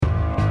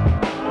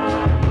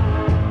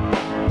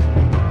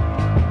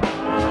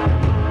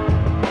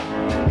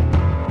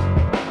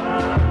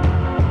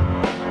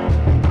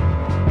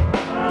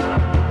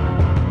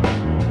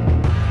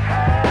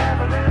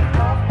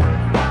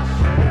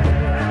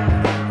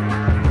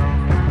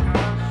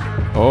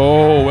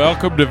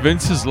Welcome to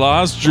Vince's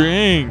Last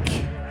Drink.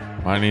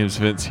 My name's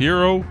Vince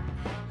Hero,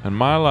 and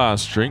my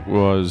last drink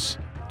was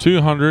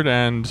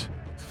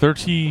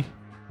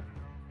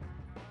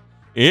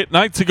 238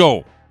 nights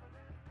ago.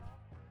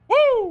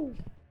 Woo!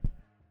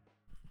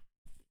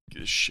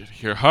 Get this shit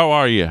here. How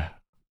are you?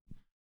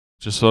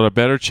 Just thought I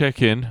better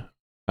check in.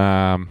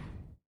 Today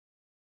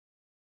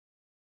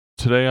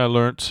I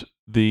learnt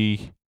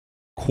the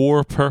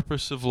core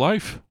purpose of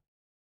life.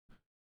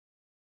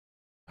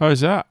 How is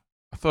that?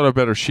 I thought I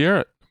better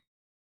share it.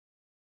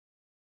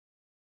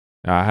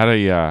 I had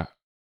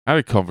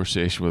a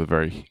conversation with a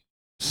very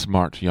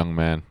smart young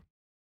man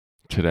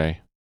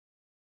today,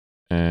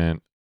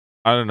 and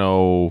I don't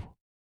know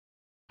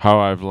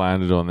how I've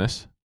landed on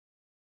this,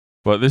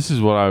 but this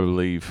is what I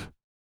believe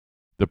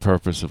the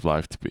purpose of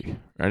life to be.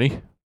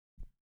 Ready?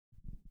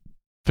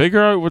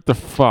 Figure out what the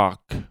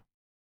fuck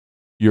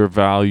your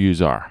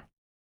values are.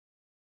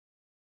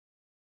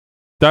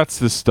 That's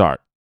the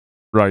start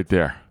right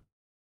there.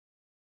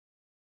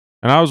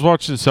 And I was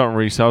watching something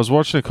recently. I was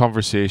watching a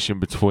conversation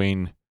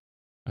between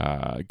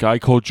a guy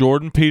called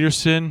Jordan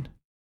Peterson.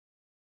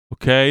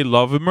 Okay,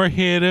 love him or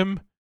hate him,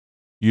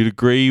 you'd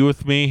agree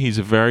with me. He's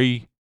a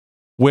very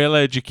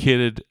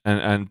well-educated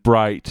and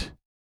bright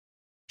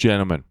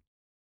gentleman.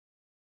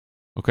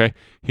 Okay,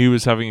 he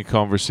was having a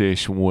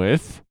conversation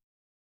with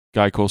a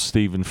guy called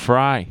Stephen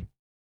Fry.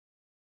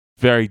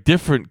 Very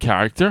different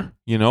character,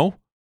 you know.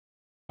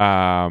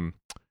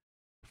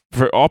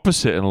 For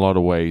opposite in a lot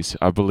of ways.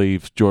 I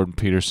believe Jordan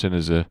Peterson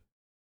is a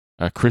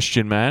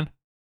Christian man.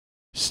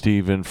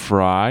 Stephen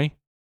Fry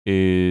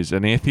is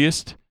an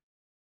atheist.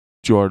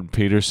 Jordan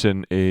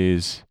Peterson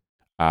is,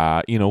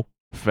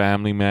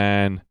 family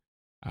man,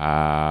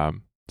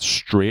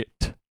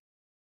 straight.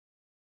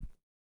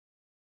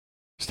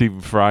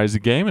 Stephen Fry is a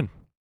gaming.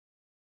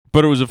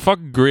 But it was a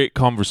fucking great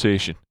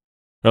conversation.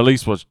 Or at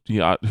least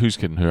who's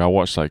kidding who? I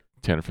watched like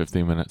 10 or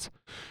 15 minutes.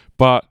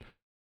 But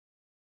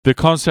the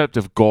concept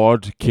of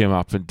God came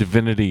up, and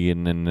divinity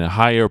and the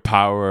higher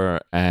power,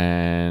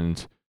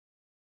 and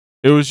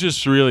it was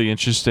just really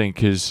interesting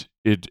because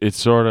it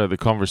sort of, the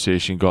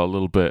conversation got a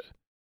little bit,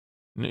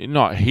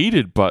 not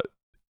heated, but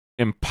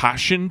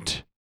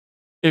impassioned,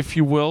 if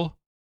you will.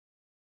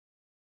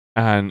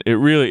 And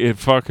it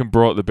fucking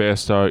brought the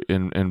best out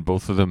in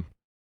both of them.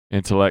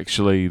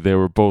 Intellectually, they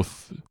were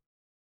both,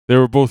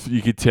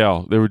 you could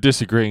tell, they were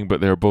disagreeing, but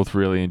they were both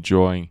really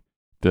enjoying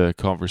the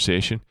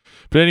conversation.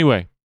 But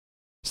anyway,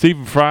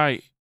 Stephen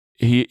Fry,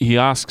 he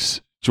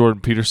asks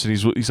Jordan Peterson,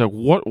 he's like,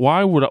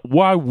 why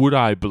would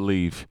I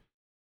believe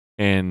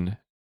in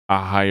a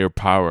higher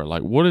power?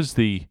 Like,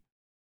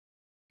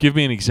 give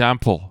me an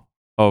example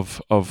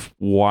of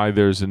why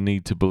there's a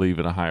need to believe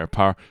in a higher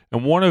power.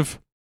 And one of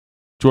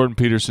Jordan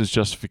Peterson's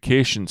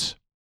justifications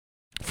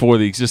for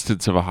the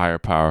existence of a higher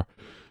power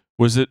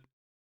was that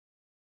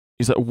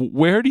he's like,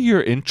 where do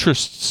your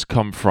interests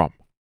come from?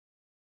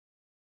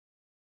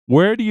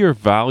 Where do your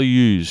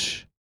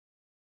values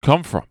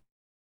come from?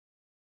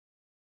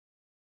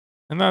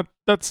 And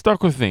that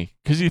stuck with me,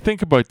 because you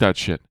think about that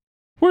shit.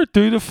 Where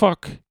do the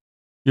fuck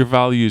your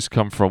values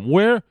come from?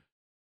 Where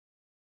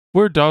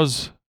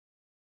does,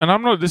 and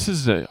I'm not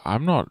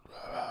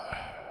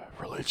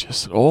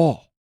religious at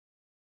all,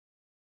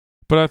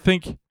 but I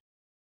think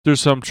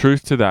there's some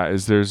truth to that.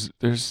 Is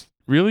there's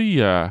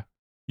really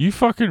you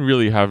fucking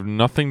really have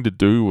nothing to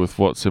do with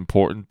what's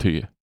important to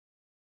you,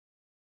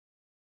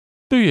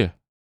 do you?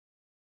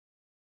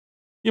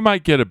 You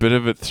might get a bit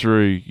of it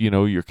through,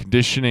 your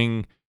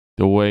conditioning,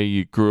 the way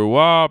you grew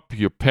up,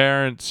 your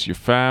parents, your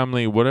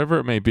family, whatever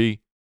it may be.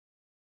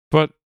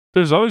 But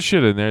there's other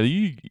shit in there that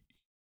you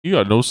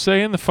got no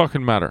say in the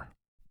fucking matter.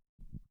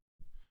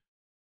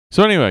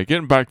 So anyway,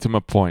 getting back to my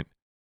point.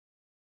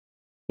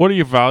 What are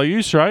your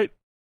values, right?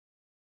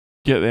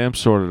 Get them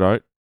sorted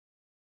out.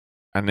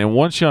 And then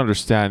once you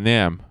understand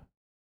them,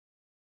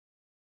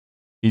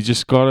 you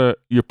just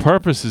your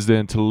purpose is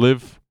then to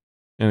live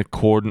in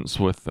accordance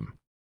with them.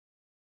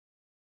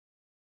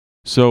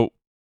 So,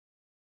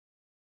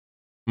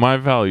 my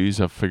values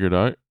I've figured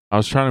out. I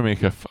was trying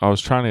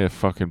to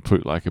fucking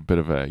put like a bit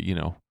of a,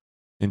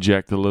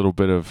 inject a little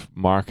bit of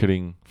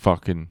marketing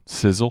fucking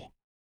sizzle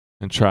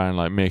and try and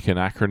like make an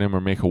acronym or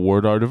make a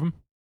word out of them.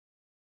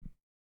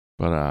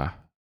 But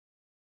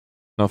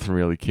nothing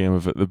really came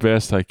of it.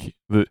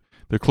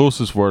 The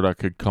closest word I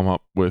could come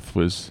up with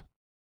was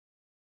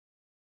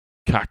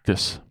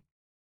cactus.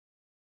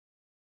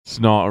 It's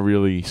not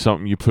really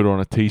something you put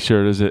on a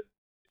t-shirt, is it?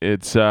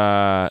 It's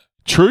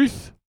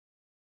truth.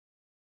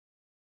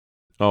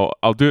 Oh,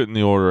 I'll do it in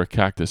the order of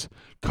cactus.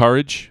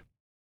 Courage.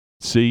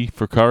 C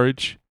for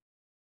courage.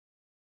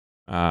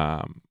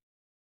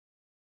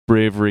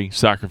 Bravery,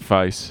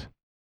 sacrifice,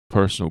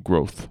 personal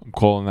growth. I'm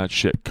calling that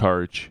shit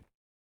courage.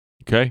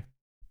 Okay?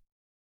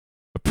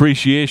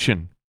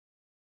 Appreciation.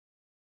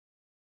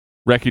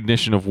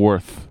 Recognition of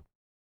worth.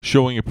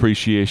 Showing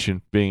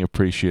appreciation, being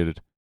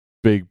appreciated.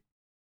 Big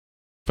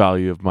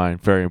value of mine,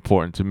 very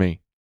important to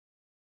me.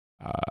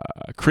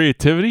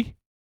 Creativity,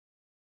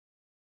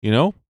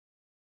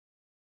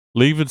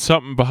 leaving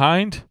something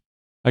behind,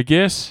 I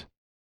guess.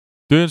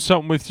 doing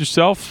something with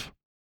yourself,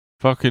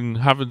 fucking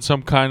having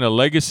some kind of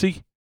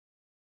legacy,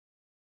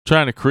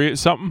 trying to create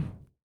something.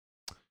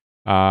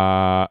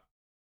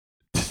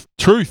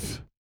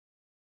 Truth,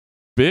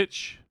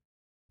 bitch.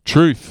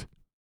 Truth.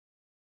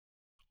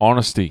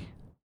 Honesty.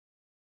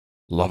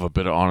 Love a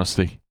bit of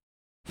honesty.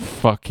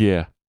 Fuck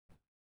yeah.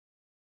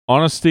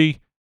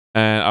 Honesty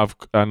and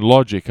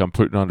logic I'm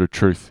putting under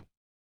truth.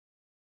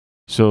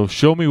 So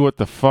show me what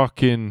the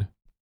fucking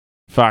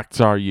facts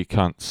are, you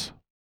cunts.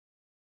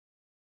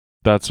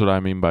 That's what I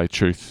mean by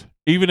truth.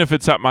 Even if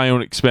it's at my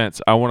own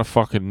expense, I want to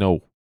fucking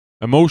know.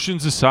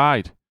 Emotions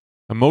aside.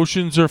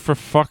 Emotions are for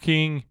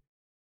fucking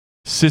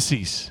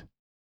sissies.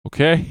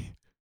 Okay?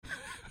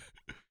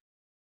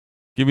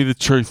 Give me the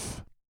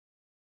truth.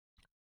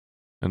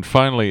 And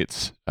finally,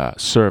 it's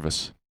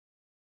service.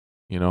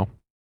 You know?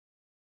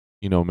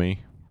 You know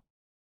me.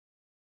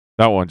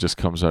 That one just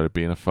comes out of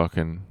being a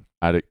fucking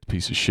addict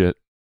piece of shit.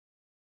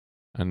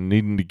 And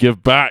needing to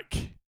give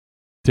back.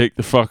 Take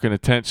the fucking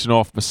attention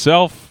off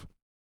myself.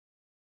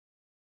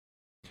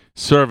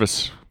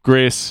 Service,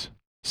 grace,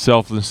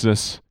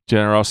 selflessness,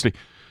 generosity.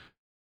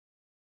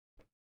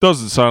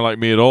 Doesn't sound like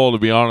me at all, to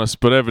be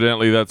honest, but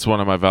evidently that's one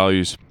of my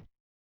values.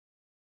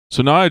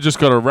 So now I just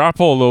got to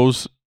wrap all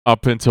those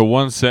up into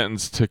one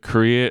sentence to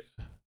create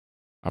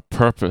a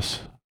purpose.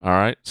 All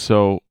right?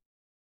 So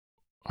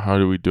how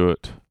do we do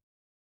it?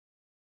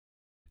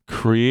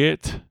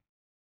 Create.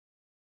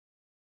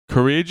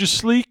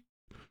 Courageously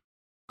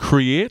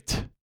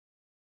create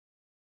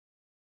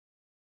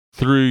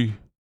through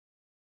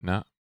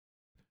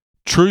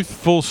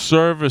truthful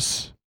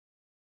service.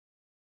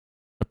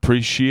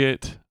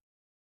 Appreciate.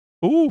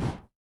 Ooh,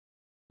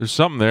 there's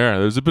something there.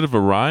 There's a bit of a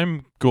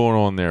rhyme going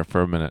on there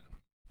for a minute.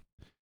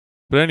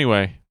 But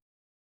anyway,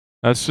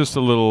 that's just a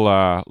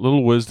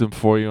little wisdom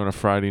for you on a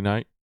Friday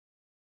night.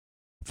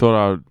 Thought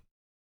I would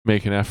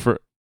make an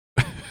effort.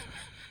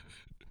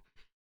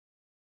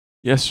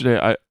 Yesterday,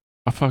 I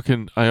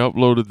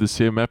uploaded the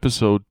same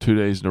episode 2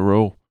 days in a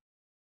row.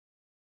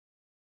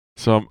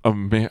 So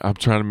I'm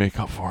trying to make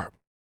up for it.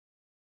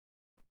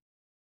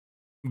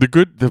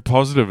 The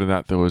positive in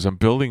that though is I'm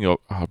building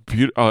up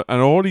an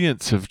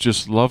audience of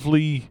just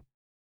lovely,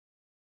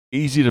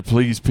 easy to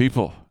please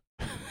people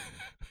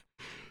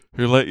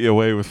who let you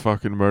away with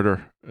fucking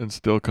murder and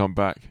still come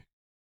back.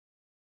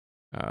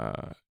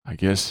 I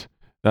guess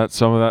that's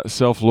some of that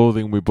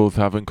self-loathing we both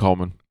have in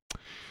common.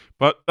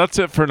 But that's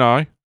it for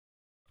now.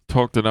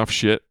 Talked enough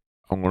shit.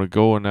 I'm gonna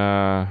go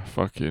and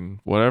fucking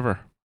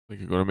whatever. I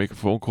think I'm gonna make a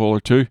phone call or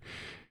two.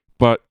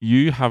 But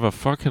you have a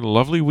fucking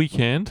lovely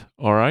weekend,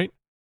 all right?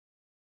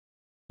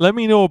 Let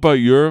me know about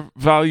your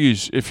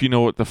values if you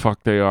know what the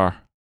fuck they are.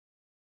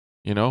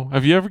 You know,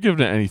 have you ever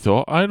given it any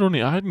thought? I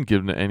hadn't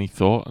given it any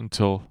thought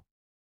until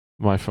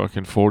my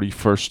fucking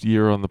 41st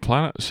year on the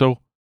planet. So,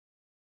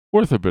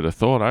 worth a bit of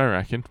thought, I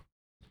reckon.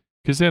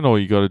 Because then all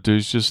you got to do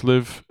is just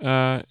live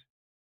in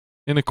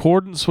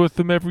accordance with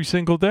them every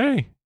single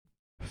day.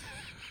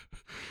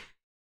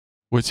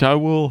 Which I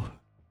will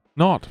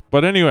not.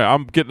 But anyway,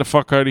 I'm getting the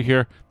fuck out of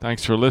here.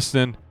 Thanks for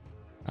listening.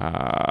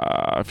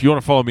 If you want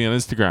to follow me on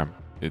Instagram,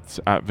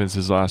 it's at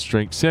Vince's Last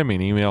Drink. Send me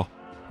an email.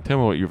 Tell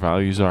me what your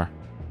values are.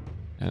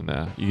 And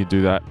you can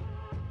do that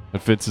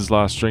at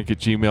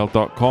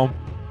vinceslastdrink@gmail.com.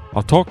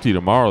 I'll talk to you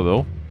tomorrow,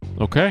 though.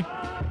 Okay?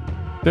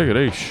 Take it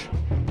easy.